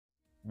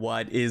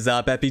What is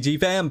up, FPG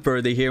fam?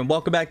 Further here, and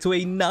welcome back to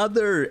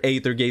another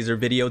Aether Gazer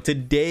video.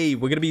 Today,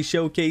 we're going to be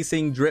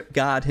showcasing Drip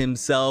God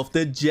himself,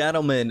 the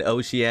gentleman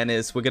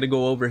Oceanus. We're going to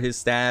go over his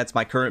stats,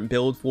 my current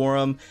build for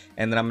him,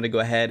 and then I'm going to go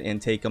ahead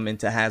and take him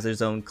into Hazard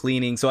Zone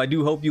cleaning. So I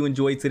do hope you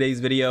enjoyed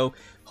today's video.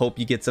 Hope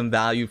you get some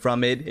value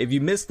from it. If you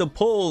missed the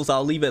polls,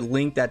 I'll leave it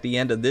linked at the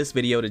end of this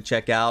video to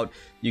check out.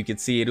 You can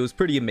see it. It was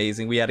pretty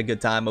amazing. We had a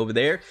good time over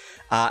there.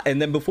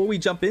 And then before we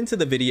jump into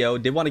the video,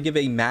 did want to give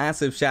a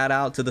massive shout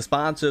out to the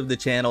sponsor of the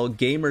channel,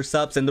 Gamer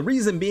Subs. And the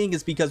reason being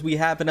is because we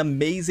have an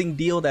amazing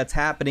deal that's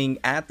happening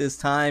at this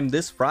time,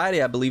 this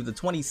Friday, I believe the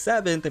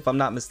 27th, if I'm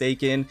not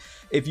mistaken.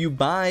 If you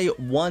buy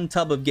one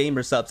tub of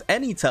Gamer Subs,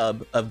 any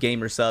tub of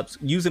Gamer Subs,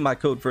 using my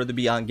code Further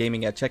Beyond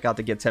Gaming at checkout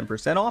to get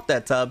 10% off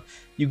that tub,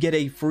 you get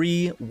a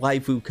free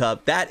waifu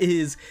cup. That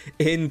is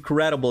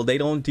incredible. They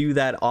don't do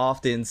that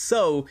often.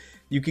 So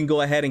you can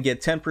go ahead and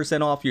get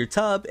 10% off your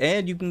tub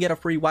and you can get a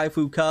free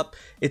waifu cup.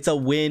 It's a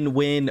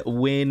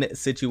win-win-win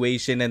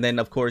situation. And then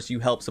of course you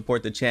help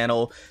support the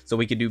channel so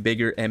we can do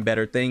bigger and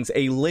better things.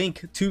 A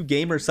link to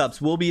Gamer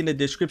Subs will be in the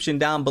description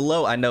down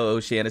below. I know,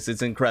 Oceanus,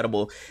 it's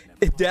incredible.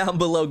 Down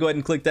below, go ahead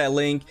and click that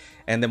link,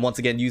 and then once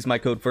again use my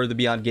code Further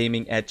Beyond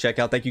Gaming at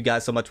checkout. Thank you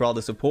guys so much for all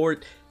the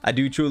support. I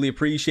do truly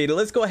appreciate it.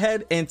 Let's go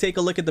ahead and take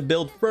a look at the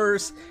build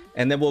first,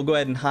 and then we'll go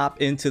ahead and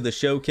hop into the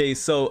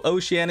showcase. So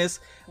Oceanus,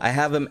 I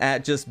have him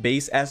at just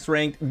base S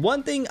ranked.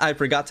 One thing I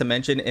forgot to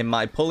mention in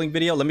my pulling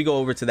video, let me go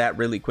over to that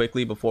really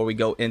quickly before we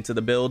go into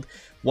the build.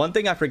 One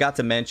thing I forgot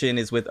to mention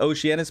is with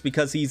Oceanus,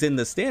 because he's in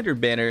the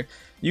standard banner,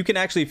 you can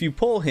actually, if you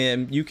pull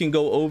him, you can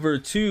go over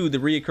to the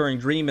reoccurring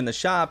dream in the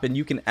shop and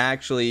you can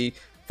actually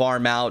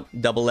farm out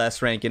double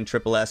S rank and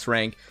triple S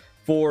rank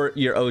for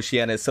your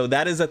Oceanus. So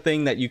that is a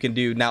thing that you can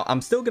do. Now, I'm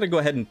still going to go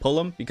ahead and pull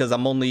him because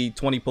I'm only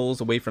 20 pulls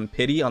away from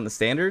pity on the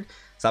standard.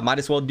 So I might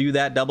as well do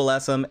that, double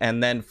S him,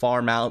 and then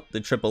farm out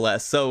the triple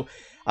S. So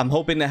I'm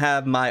hoping to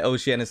have my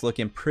Oceanus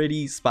looking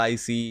pretty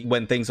spicy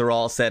when things are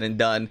all said and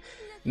done.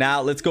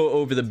 Now let's go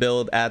over the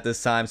build at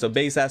this time. So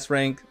base S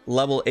rank,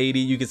 level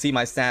 80. You can see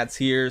my stats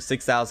here: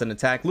 6,000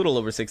 attack, little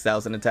over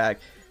 6,000 attack,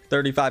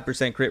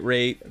 35% crit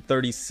rate,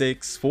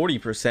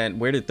 40%.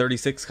 Where did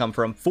 36 come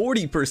from?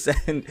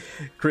 40%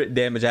 crit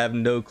damage. I have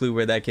no clue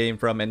where that came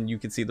from. And you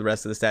can see the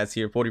rest of the stats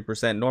here: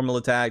 40% normal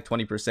attack,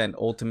 20%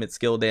 ultimate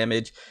skill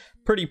damage.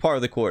 Pretty par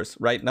of the course,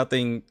 right?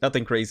 Nothing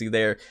crazy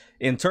there.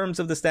 In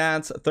terms of the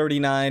stats,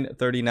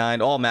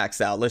 39, all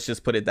maxed out. Let's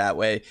just put it that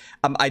way.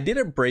 I did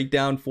a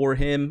breakdown for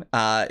him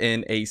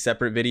in a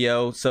separate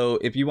video. So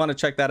if you want to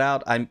check that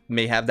out, I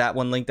may have that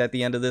one linked at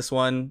the end of this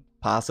one,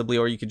 possibly,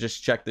 or you could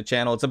just check the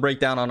channel. It's a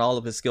breakdown on all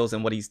of his skills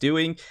and what he's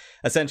doing.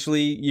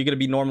 Essentially, you're going to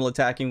be normal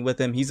attacking with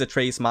him. He's a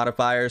trace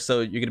modifier, so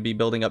you're going to be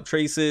building up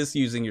traces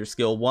using your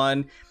skill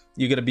 1.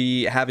 You're going to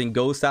be having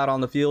ghosts out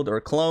on the field or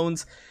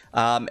clones,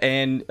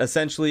 and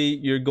essentially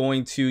you're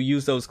going to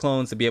use those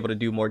clones to be able to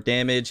do more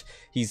damage.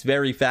 He's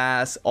very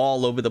fast,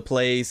 all over the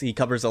place. He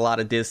covers a lot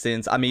of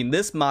distance. I mean,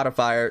 this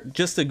modifier,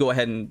 just to go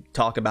ahead and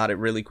talk about it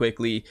really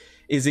quickly,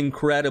 is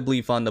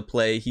incredibly fun to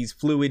play. He's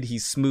fluid,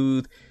 he's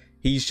smooth,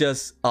 he's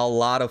just a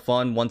lot of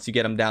fun once you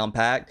get him down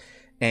packed.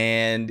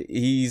 And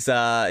he's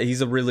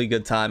a really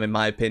good time in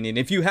my opinion.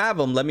 If you have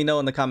him, let me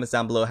know in the comments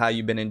down below how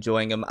you've been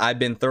enjoying him. I've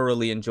been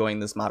thoroughly enjoying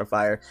this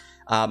modifier.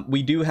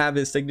 We do have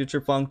his signature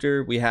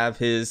functor. We have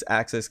his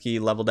access key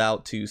leveled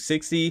out to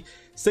 60.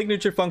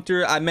 Signature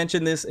functor, I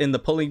mentioned this in the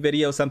pulling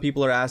video. Some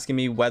people are asking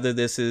me whether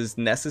this is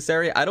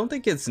necessary. I don't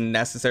think it's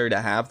necessary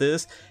to have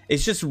this.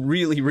 It's just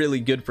really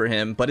good for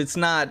him, but it's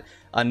not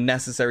a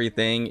necessary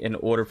thing in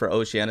order for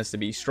Oceanus to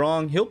be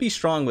strong. He'll be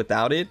strong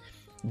without it,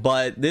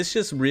 but this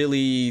just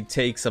really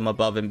takes him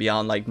above and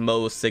beyond like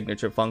most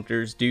signature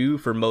functors do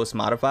for most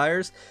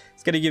modifiers.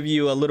 It's going to give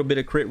you a little bit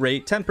of crit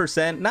rate,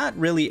 10%, not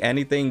really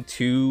anything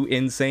too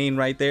insane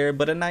right there,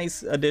 but a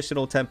nice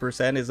additional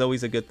 10% is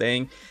always a good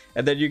thing.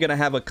 And then you're going to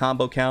have a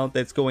combo count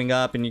that's going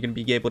up, and you're going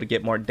to be able to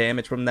get more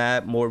damage from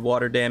that, more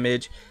water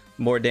damage,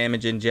 more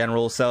damage in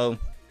general. So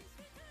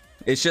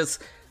it's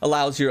just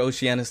allows your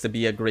Oceanus to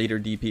be a greater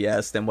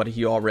DPS than what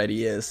he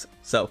already is.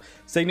 So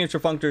signature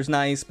functor is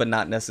nice, but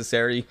not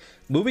necessary.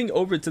 Moving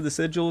over to the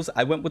sigils,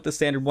 I went with the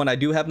standard one. I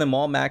do have them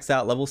all maxed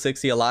out, level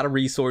 60, a lot of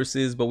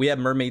resources, but we have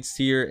Mermaid's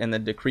Tear and the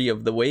Decree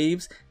of the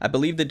Waves. I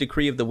believe the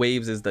Decree of the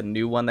Waves is the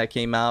new one that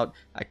came out.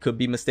 I could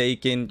be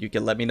mistaken. You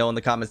can let me know in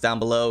the comments down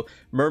below.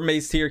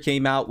 Mermaid's Tear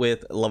came out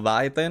with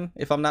Leviathan,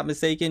 if I'm not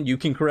mistaken. You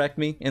can correct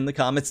me in the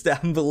comments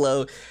down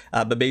below.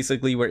 But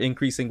basically, we're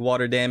increasing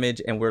water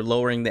damage and we're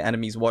lowering the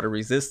enemy's water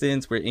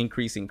resistance. We're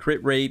increasing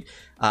crit rate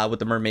with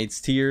the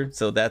Mermaid's Tear,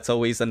 so that's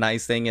always a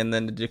nice thing. And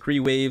then the Decree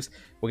Waves,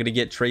 we're going to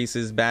get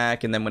traces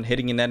back, and then when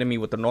hitting an enemy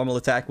with the normal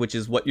attack, which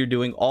is what you're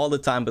doing all the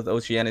time with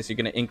Oceanus, you're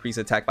going to increase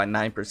attack by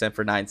 9%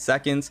 for 9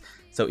 seconds,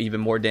 so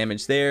even more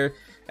damage there.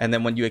 And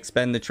then when you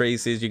expend the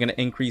traces, you're going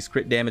to increase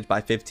crit damage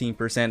by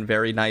 15%,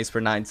 very nice for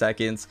 9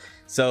 seconds.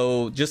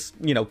 So just,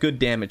 you know, good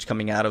damage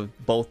coming out of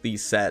both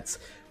these sets.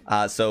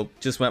 So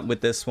just went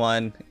with this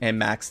one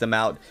and maxed them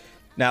out.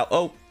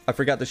 Now, I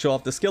forgot to show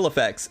off the skill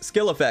effects.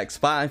 Skill effects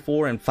 5,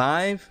 4, and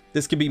 5.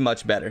 This could be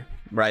much better.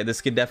 right?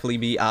 This could definitely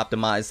be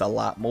optimized a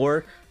lot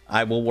more.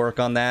 I will work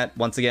on that.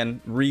 Once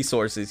again,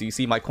 resources. You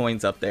see my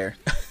coins up there.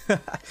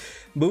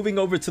 Moving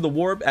over to the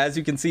warp, as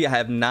you can see, I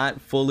have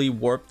not fully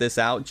warped this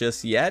out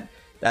just yet.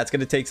 That's going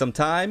to take some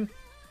time.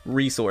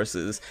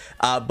 Resources.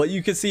 But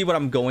you can see what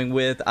I'm going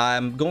with.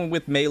 I'm going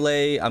with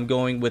melee. I'm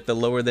going with the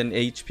lower than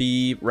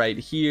HP right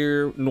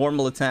here.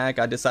 Normal attack,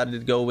 I decided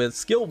to go with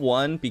skill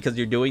 1 because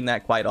you're doing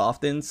that quite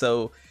often.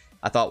 So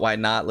I thought, why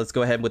not? Let's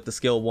go ahead with the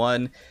skill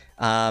 1.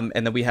 And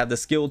then we have the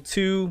skill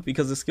 2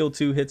 because the skill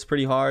 2 hits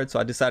pretty hard. So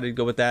I decided to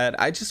go with that.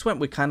 I just went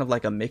with kind of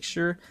like a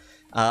mixture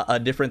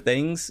of different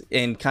things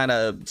and kind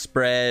of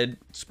spread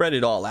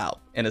it all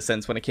out in a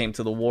sense when it came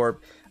to the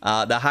warp.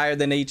 The higher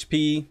than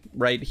HP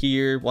right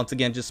here, once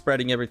again, just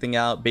spreading everything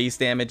out. Base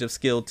damage of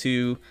skill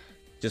 2.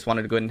 Just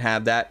wanted to go ahead and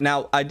have that.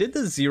 Now, I did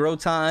the 0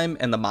 time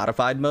and the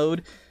modified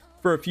mode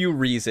for a few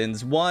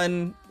reasons.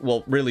 One,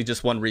 well, really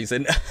just one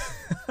reason.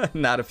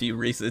 Not a few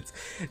reasons.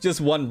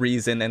 Just one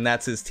reason, and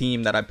that's his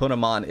team that I put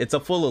him on. It's a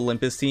full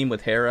Olympus team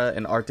with Hera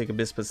and Arctic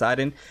Abyss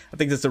Poseidon. I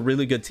think that's a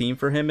really good team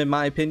for him, in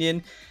my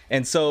opinion.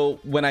 And so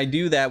when I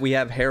do that, we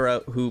have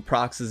Hera who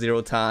procs the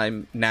 0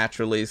 time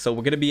naturally. So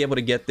we're going to be able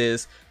to get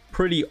this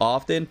pretty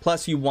often.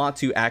 Plus, you want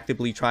to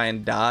actively try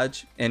and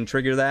dodge and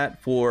trigger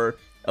that for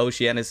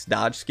Oceanus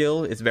dodge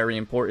skill. It's very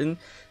important.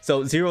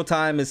 So 0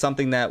 time is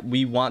something that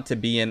we want to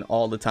be in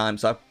all the time.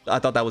 So I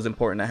thought that was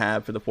important to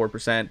have for the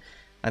 4%.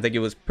 I think it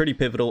was pretty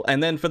pivotal.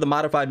 And then for the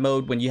modified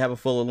mode, when you have a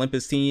full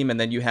Olympus team and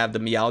then you have the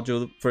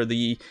Meowjo for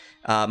the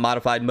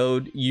modified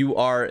mode, you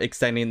are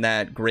extending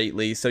that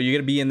greatly. So you're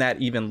going to be in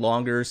that even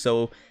longer.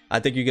 So I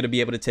think you're going to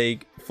be able to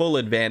take full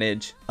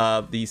advantage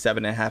of the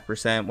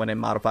 7.5% when in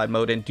modified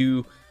mode and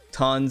do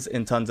tons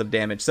and tons of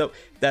damage. So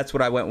that's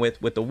what I went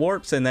with the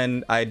warps, and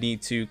then I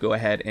need to go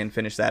ahead and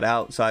finish that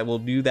out. So I will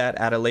do that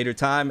at a later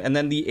time. And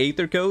then the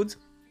Aether codes,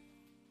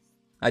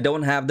 I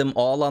don't have them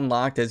all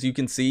unlocked, as you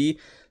can see.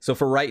 So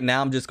for right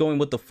now, I'm just going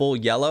with the full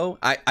yellow.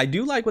 I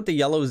do like what the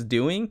yellow is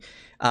doing.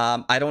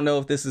 I don't know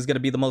if this is going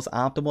to be the most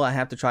optimal. I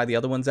have to try the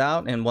other ones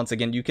out. And once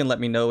again, you can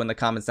let me know in the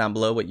comments down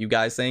below what you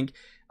guys think.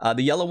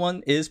 The yellow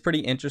one is pretty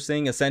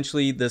interesting.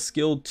 Essentially, the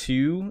skill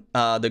 2,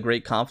 the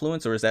Great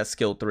Confluence, or is that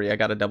skill 3? I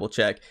got to double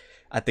check.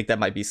 I think that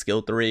might be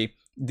skill 3.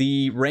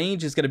 The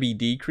range is going to be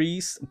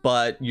decreased,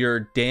 but your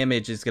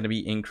damage is going to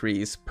be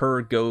increased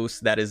per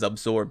ghost that is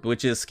absorbed,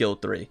 which is skill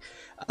 3,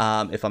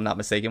 if I'm not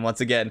mistaken,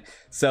 once again.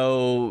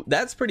 So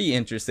that's pretty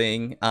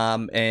interesting.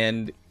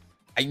 And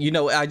you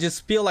know, I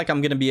just feel like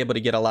I'm going to be able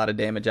to get a lot of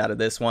damage out of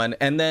this one.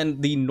 And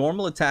then the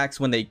normal attacks,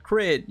 when they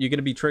crit, you're going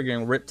to be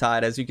triggering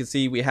Riptide. As you can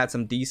see, we had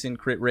some decent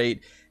crit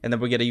rate, and then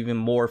we get even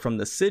more from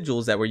the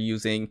sigils that we're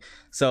using.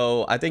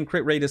 So I think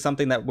crit rate is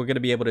something that we're going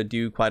to be able to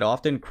do quite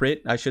often.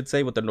 Crit, I should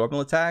say, with the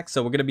normal attack.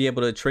 So we're going to be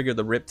able to trigger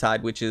the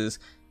Riptide, which is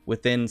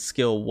within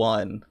skill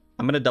 1.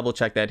 I'm going to double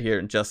check that here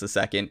in just a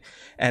second.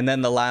 And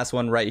then the last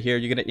one right here,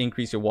 you're going to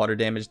increase your water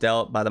damage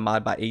dealt by the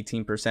mod by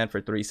 18% for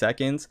 3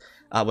 seconds.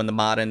 When the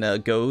mod and a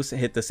ghost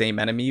hit the same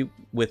enemy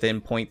within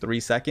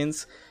 0.3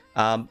 seconds.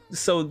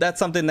 So that's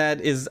something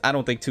that is, I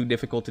don't think, too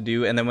difficult to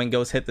do. And then when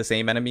ghosts hit the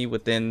same enemy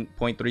within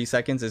 0.3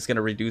 seconds, it's going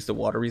to reduce the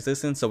water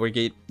resistance. So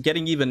we're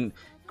getting even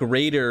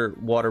greater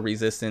water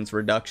resistance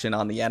reduction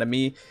on the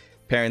enemy.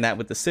 Pairing that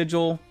with the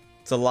sigil,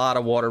 it's a lot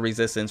of water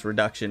resistance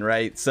reduction,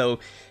 right? So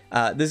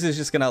this is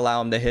just going to allow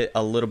them to hit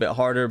a little bit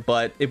harder.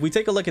 But if we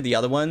take a look at the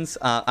other ones,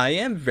 I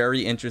am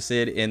very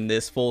interested in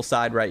this full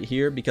side right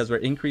here because we're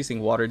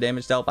increasing water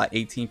damage dealt by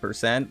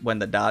 18% when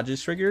the dodge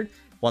is triggered.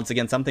 Once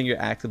again, something you're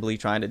actively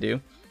trying to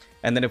do.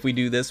 And then if we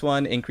do this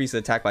one, increase the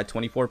attack by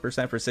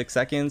 24% for 6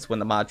 seconds when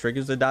the mod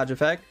triggers the dodge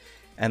effect.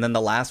 And then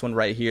the last one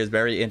right here is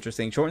very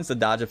interesting. Shortens the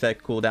dodge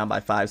effect cooldown by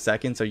 5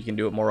 seconds so you can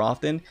do it more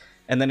often.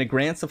 And then it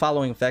grants the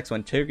following effects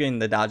when triggering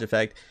the dodge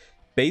effect.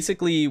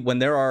 Basically, when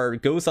there are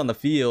ghosts on the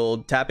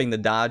field, tapping the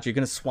dodge, you're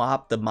going to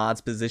swap the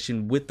mod's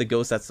position with the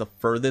ghost that's the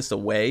furthest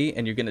away,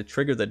 and you're going to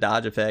trigger the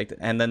dodge effect,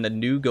 and then the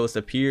new ghost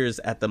appears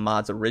at the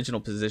mod's original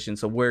position,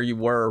 so where you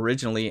were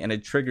originally, and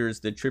it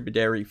triggers the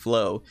tributary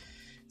flow.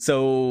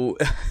 So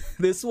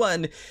this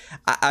one,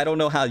 I don't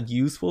know how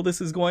useful this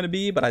is going to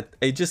be, but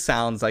it just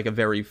sounds like a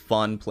very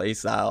fun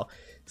playstyle.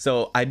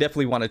 So I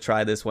definitely want to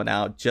try this one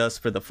out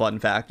just for the fun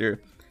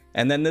factor.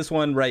 And then this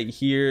one right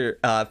here,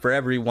 for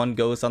every 1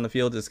 ghost on the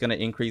field, it's going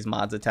to increase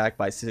mod's attack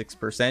by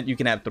 6%. You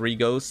can have 3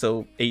 ghosts,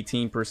 so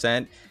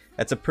 18%.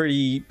 That's a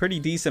pretty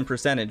decent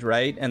percentage,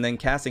 right? And then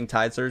casting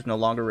Tide Surge no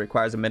longer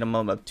requires a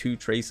minimum of 2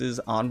 traces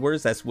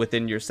onwards. That's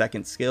within your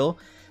second skill.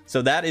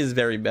 So that is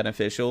very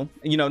beneficial.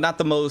 You know, not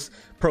the most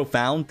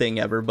profound thing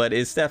ever, but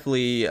it's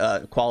definitely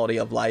quality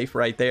of life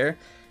right there.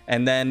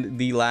 And then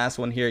the last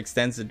one here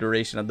extends the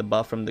duration of the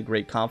buff from the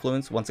Great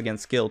Confluence. Once again,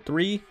 skill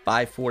 3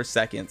 by 4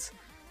 seconds.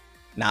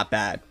 Not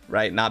bad,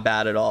 right? Not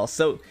bad at all.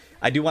 So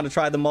I do want to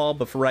try them all,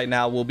 but for right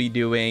now, we'll be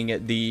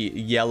doing the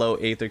yellow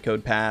Aether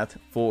code path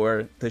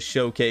for the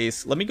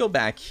showcase. Let me go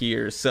back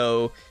here.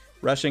 So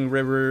Rushing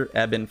River,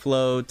 Ebb and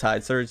Flow,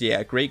 Tide Surge.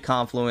 Yeah, Great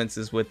Confluence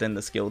is within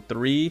the skill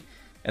 3.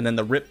 And then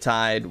the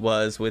Riptide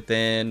was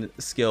within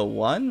skill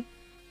 1.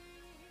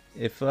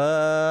 If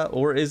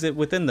or is it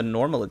within the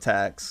normal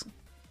attacks?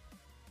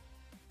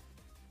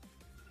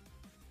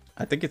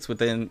 I think it's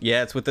within,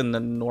 yeah, it's within the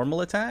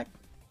normal attack.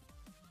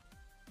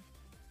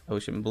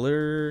 Ocean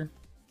Blur.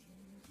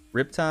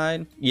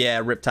 Riptide?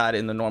 Yeah, Riptide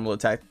in the normal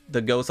attack.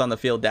 The ghost on the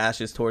field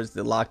dashes towards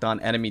the locked on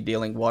enemy,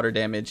 dealing water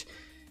damage.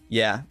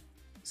 Yeah.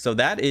 So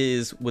that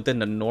is within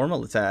the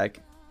normal attack.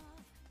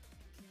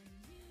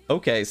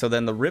 Okay, so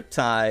then the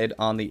Riptide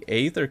on the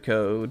Aether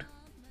code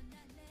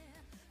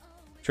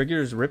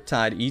triggers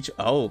Riptide each.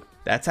 Oh,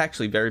 that's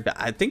actually very bad.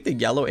 I think the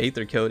yellow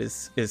Aether code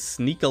is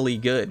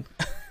sneakily good.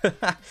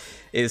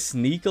 Is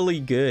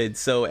sneakily good.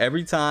 So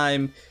every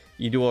time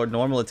you do a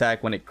normal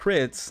attack, when it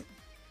crits,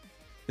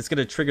 it's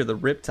gonna trigger the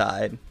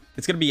Riptide.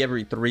 It's gonna be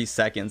every 3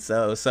 seconds.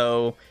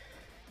 So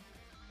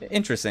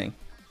interesting.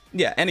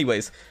 Yeah,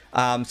 anyways,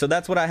 so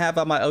that's what I have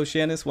on my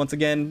Oceanus. Once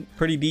again,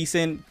 pretty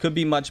decent, could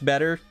be much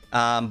better,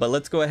 but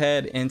let's go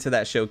ahead into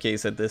that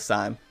showcase at this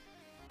time.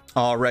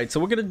 All right, so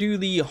we're gonna do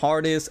the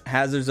hardest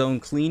hazard zone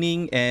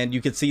cleaning, and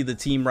you can see the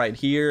team right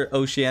here: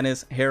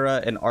 Oceanus,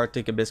 Hera, and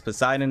Arctic Abyss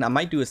Poseidon. I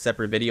might do a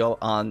separate video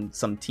on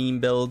some team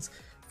builds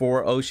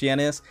for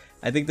Oceanus.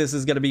 I think this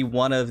is gonna be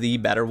one of the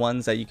better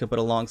ones that you could put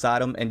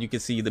alongside them, and you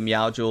can see the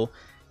Meowjewel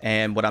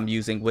and what I'm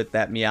using with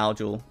that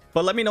Meowjewel.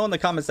 But let me know in the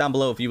comments down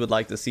below if you would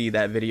like to see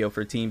that video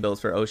for team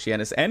builds for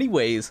Oceanus.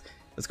 Anyways,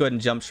 let's go ahead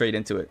and jump straight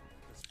into it.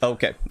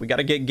 Okay, we got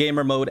to get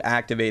gamer mode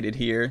activated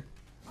here.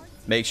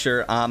 Make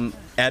sure I'm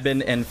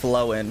ebbing and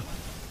flowing.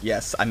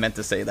 Yes, I meant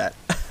to say that.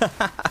 All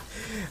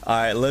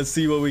right, let's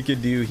see what we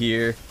can do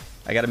here.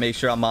 I got to make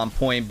sure I'm on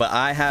point, but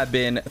I have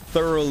been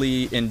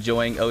thoroughly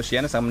enjoying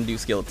Oceanus. I'm going to do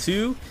skill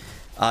 2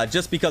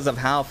 just because of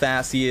how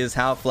fast he is,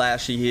 how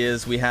flashy he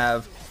is. We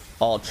have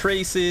all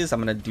traces.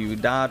 I'm going to do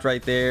dodge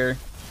right there.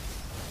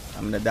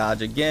 I'm going to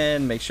dodge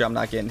again, make sure I'm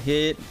not getting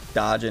hit,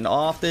 dodging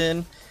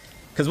often.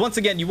 Because once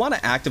again, you want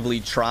to actively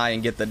try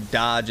and get the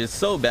dodge. It's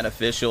so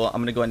beneficial. I'm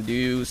going to go and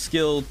do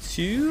skill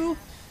 2.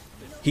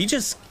 He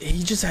just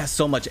has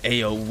so much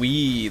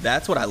AoE.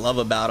 That's what I love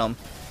about him.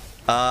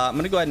 I'm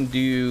going to go ahead and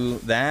do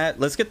that.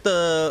 Let's get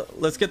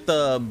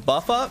the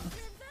buff up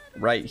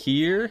right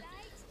here.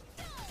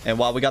 And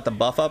while we got the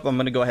buff up, I'm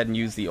going to go ahead and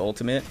use the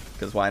ultimate,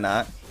 because why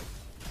not?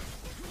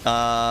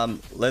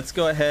 Let's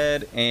go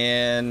ahead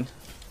and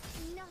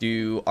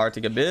do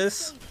Arctic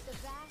Abyss.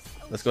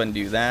 Let's go ahead and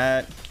do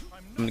that.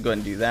 I'm gonna go ahead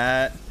and do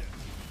that.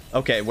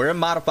 Okay, we're in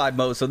modified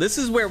mode, so this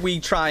is where we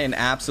try and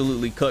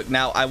absolutely cook.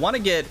 Now I want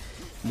to get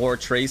more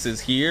traces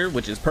here,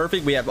 which is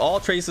perfect. We have all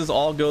traces,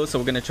 all ghosts, so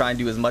we're gonna try and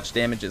do as much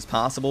damage as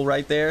possible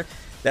right there.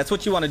 That's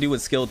what you want to do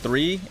with skill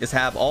 3, is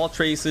have all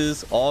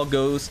traces, all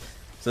ghosts,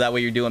 so that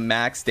way you're doing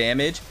max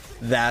damage.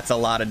 That's a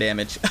lot of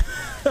damage.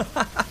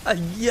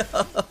 Yo,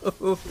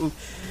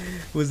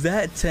 was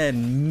that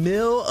 10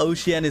 mil?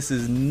 Oceanus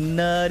is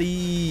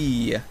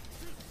nutty.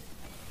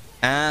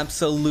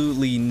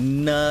 Absolutely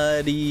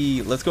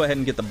nutty. Let's go ahead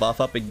and get the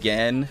buff up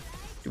again.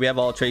 Do we have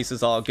all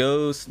traces, all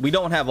ghosts? We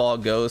don't have all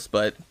ghosts,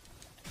 but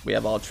we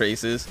have all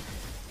traces.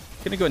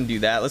 Gonna go ahead and do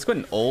that. Let's go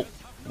ahead and ult.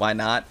 Why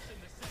not?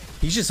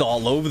 He's just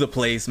all over the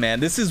place, man.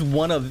 This is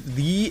one of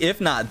the,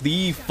 if not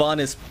the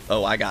funnest.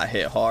 Oh, I got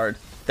hit hard.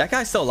 That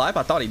guy's still alive?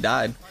 I thought he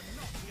died.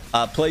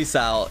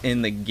 Playstyle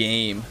in the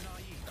game.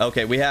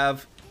 Okay, we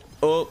have,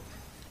 oh,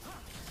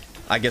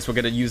 I guess we're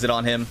gonna use it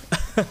on him.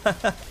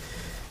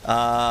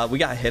 We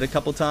got hit a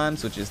couple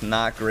times, which is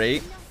not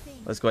great.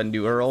 Let's go ahead and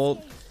do her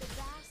ult.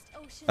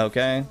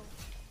 Okay,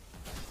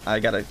 I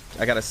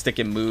gotta stick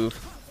and move,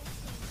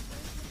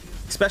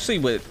 especially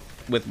with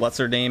what's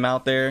her name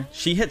out there.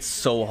 She hits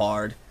so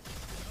hard.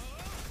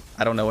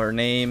 I don't know her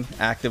name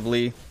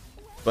actively,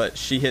 but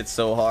she hits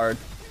so hard.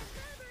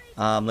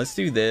 Let's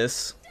do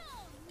this.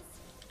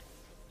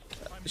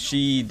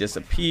 She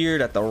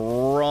disappeared at the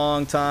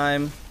wrong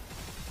time.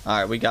 All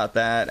right, we got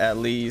that at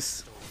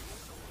least.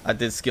 I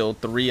did skill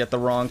 3 at the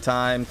wrong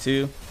time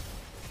too.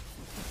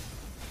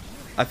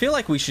 I feel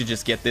like we should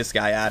just get this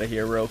guy out of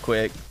here real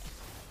quick.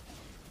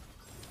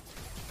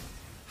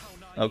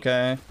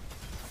 Okay.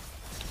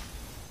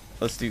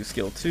 Let's do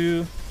skill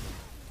 2.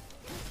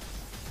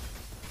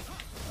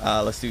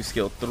 Let's do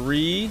skill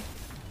 3.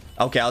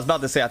 Okay, I was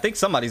about to say, I think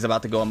somebody's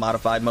about to go in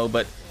modified mode,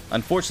 but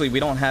unfortunately we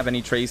don't have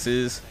any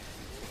traces.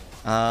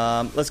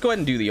 Let's go ahead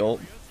and do the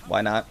ult.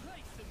 Why not?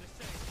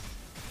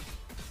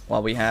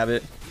 While we have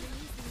it.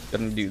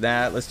 Gonna do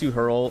that. Let's do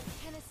her ult.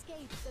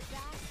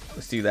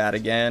 Let's do that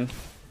again.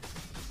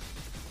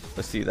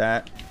 Let's do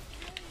that.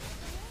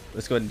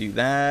 Let's go ahead and do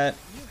that.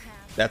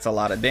 That's a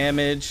lot of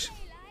damage.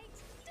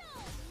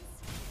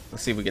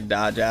 Let's see if we can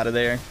dodge out of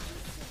there.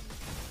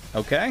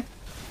 Okay.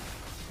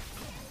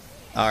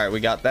 Alright, we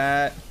got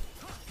that.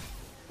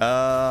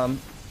 And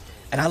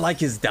I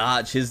like his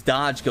dodge. His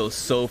dodge goes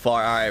so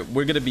far. Alright,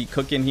 we're gonna be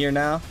cooking here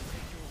now.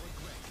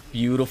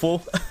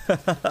 Beautiful.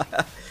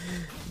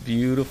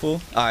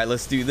 Beautiful. All right,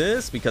 let's do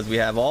this because we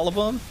have all of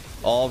them,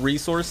 all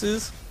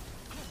resources.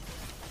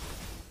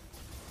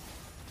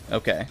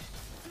 Okay.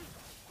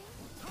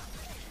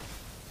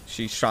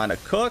 She's trying to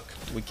cook.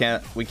 We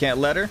can't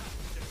let her.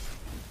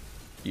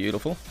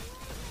 Beautiful.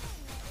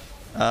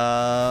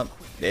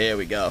 There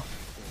we go.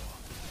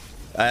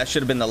 That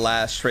should have been the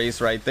last trace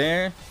right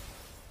there.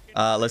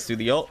 Let's do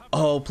the ult.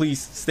 Oh,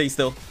 please stay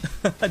still.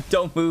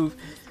 Don't move.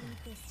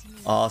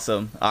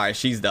 Awesome. All right,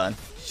 she's done.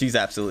 She's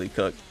absolutely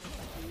cooked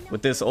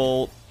with this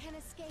ult.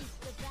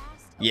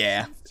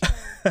 Yeah.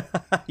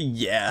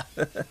 Yeah.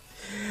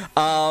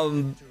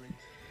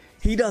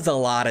 He does a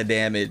lot of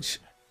damage.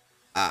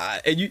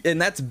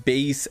 And that's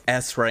base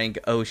S rank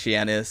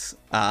Oceanus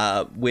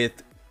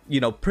with, you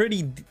know,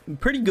 pretty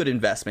good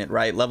investment,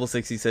 right? Level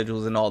 60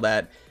 sigils and all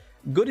that.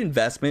 Good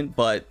investment,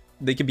 but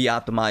they can be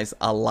optimized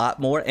a lot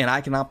more, and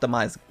I can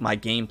optimize my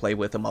gameplay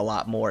with them a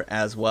lot more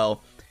as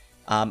well.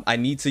 I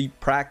need to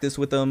practice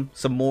with them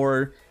some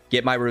more,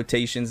 get my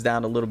rotations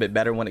down a little bit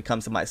better when it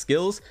comes to my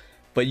skills,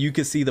 but you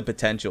can see the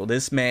potential.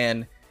 This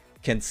man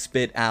can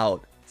spit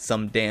out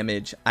some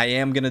damage. I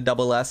am going to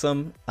double S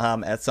him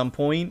at some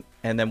point,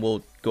 and then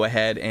we'll go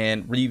ahead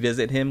and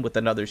revisit him with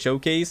another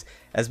showcase,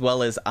 as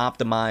well as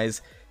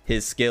optimize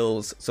his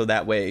skills so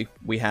that way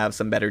we have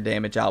some better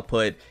damage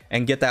output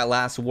and get that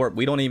last warp.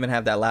 We don't even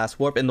have that last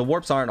warp, and the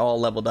warps aren't all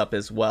leveled up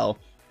as well.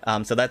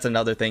 So that's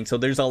another thing. So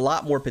there's a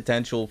lot more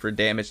potential for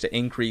damage to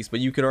increase, but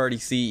you could already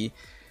see,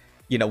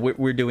 you know,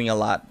 we're doing a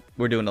lot.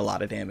 We're doing a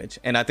lot of damage,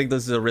 and I think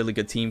this is a really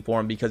good team for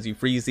him because you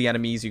freeze the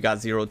enemies, you got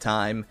 0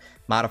 time,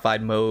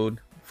 modified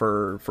mode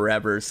for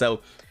forever.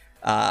 So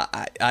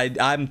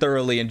I'm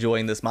thoroughly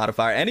enjoying this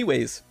modifier.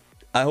 Anyways,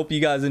 I hope you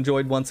guys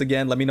enjoyed once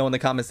again. Let me know in the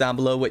comments down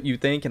below what you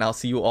think, and I'll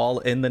see you all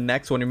in the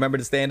next one. Remember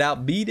to stand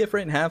out, be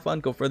different, have fun,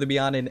 go further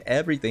beyond in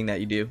everything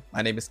that you do.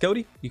 My name is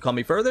Cody. You call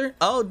me Further.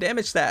 Oh,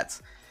 damage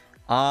stats.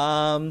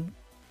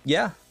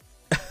 Yeah.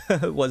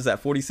 What is that?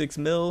 46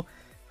 mil,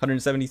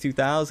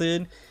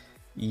 172,000.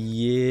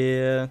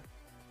 Yeah.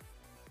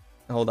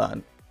 Hold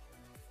on.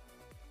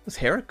 Was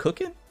Hera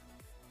cooking?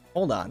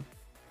 Hold on.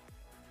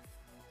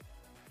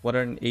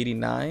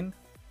 189.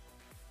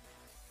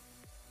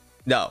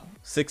 No,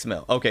 6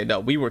 mil. Okay,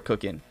 no, we were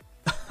cooking.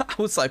 I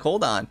was like,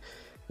 hold on.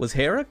 Was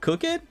Hera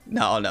cooking?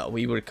 No,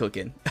 we were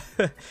cooking.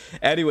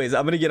 Anyways,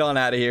 I'm going to get on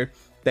out of here.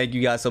 Thank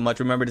you guys so much.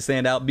 Remember to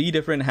stand out, be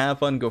different, have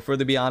fun, go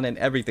further beyond in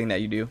everything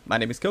that you do. My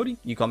name is Cody.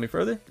 You call me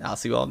Further. I'll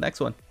see you all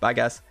next one. Bye,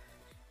 guys.